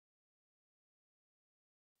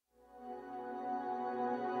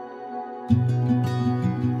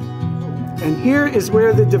And here is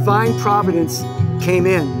where the divine providence came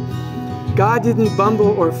in. God didn't bumble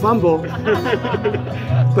or fumble,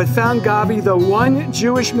 but found Gavi the one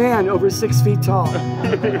Jewish man over 6 feet tall.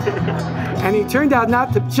 And he turned out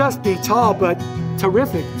not to just be tall, but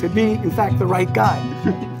terrific, to be, in fact, the right guy.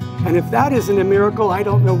 And if that isn't a miracle, I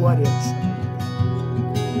don't know what is.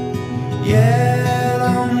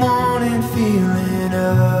 Yellow morning, feeling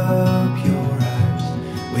up your eyes,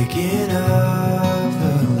 waking up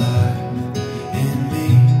the life in me.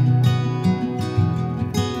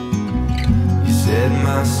 You set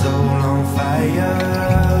my soul on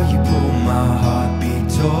fire, you pull my heartbeat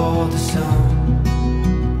toward the sun.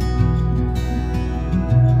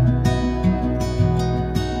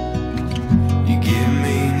 You give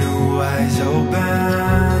me new eyes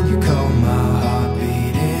open, you call my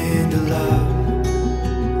heartbeat into love.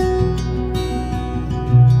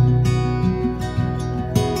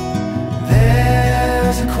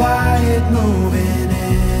 There's a quiet moving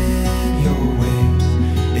in your ways,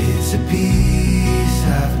 it's a peace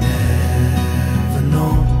I've never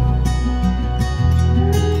known.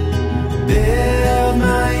 Build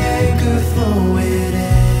my anchor, throw it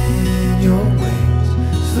in your ways,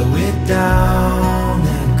 slow it down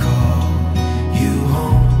and call you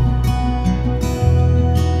home.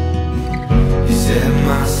 You set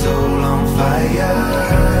my soul on fire,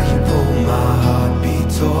 you pull my heartbeat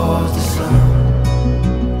towards the sun.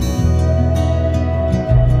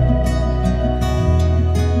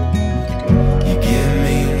 You give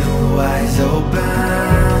me new eyes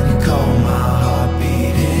open, you call my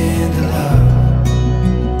heartbeat into love.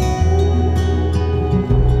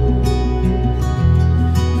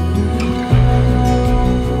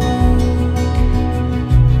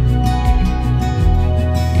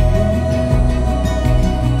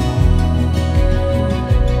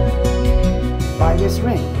 By this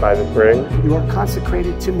ring, By this ring, you are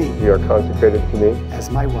consecrated to me you are consecrated to me as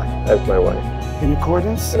my wife, as my wife, in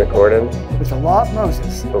accordance in accordance with the law of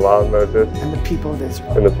Moses with the law of Moses and the people of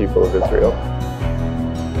Israel. and the people of Israel.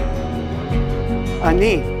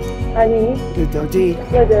 Ani, אני, Lidodi,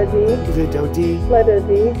 לדודי, Lidodi,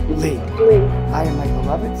 לדודי, Li. לי. I am my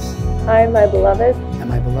beloved's, I am my beloved, and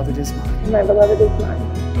my beloved is mine. and my beloved is mine.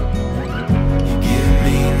 You give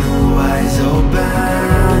me new eyes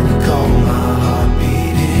open, you call my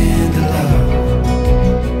heartbeat into love.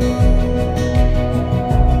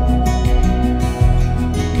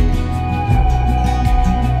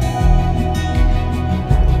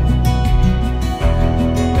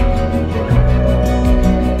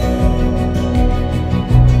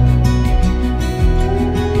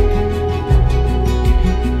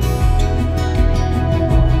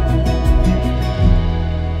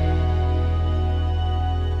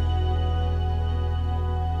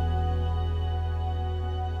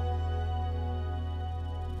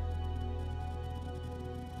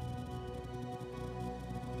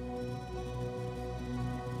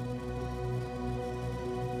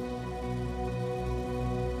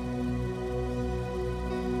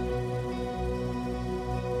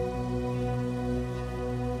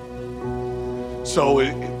 So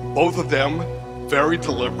both of them, very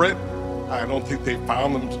deliberate. I don't think they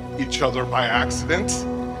found each other by accident.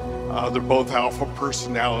 They're both alpha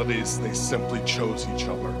personalities. They simply chose each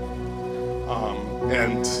other.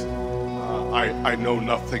 I know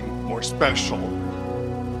nothing more special.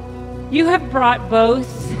 You have brought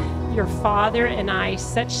both your father and I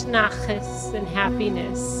such nachas and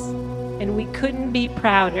happiness, and we couldn't be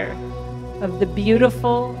prouder of the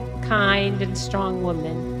beautiful, kind, and strong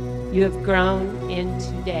woman you have grown into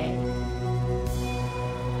today.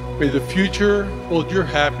 May the future hold your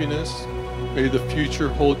happiness. May the future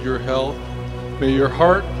hold your health. May your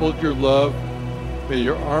heart hold your love. May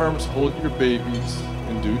your arms hold your babies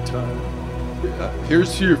in due time.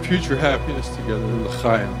 Here's to your future happiness together,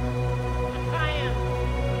 L'chaim.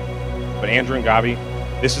 But Andrew and Gavi,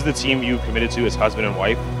 this is the team you committed to as husband and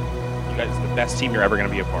wife. You guys are the best team you're ever going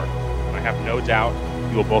to be a part of. And I have no doubt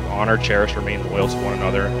you will both honor, cherish, remain loyal to one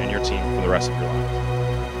another and your team for the rest of your lives.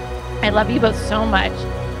 I love you both so much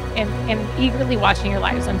and eagerly watching your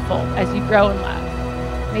lives unfold as you grow in love.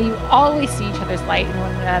 May you always see each other's light in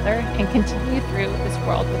one another and continue through this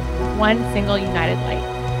world with one single united light,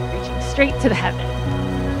 reaching straight to the heaven.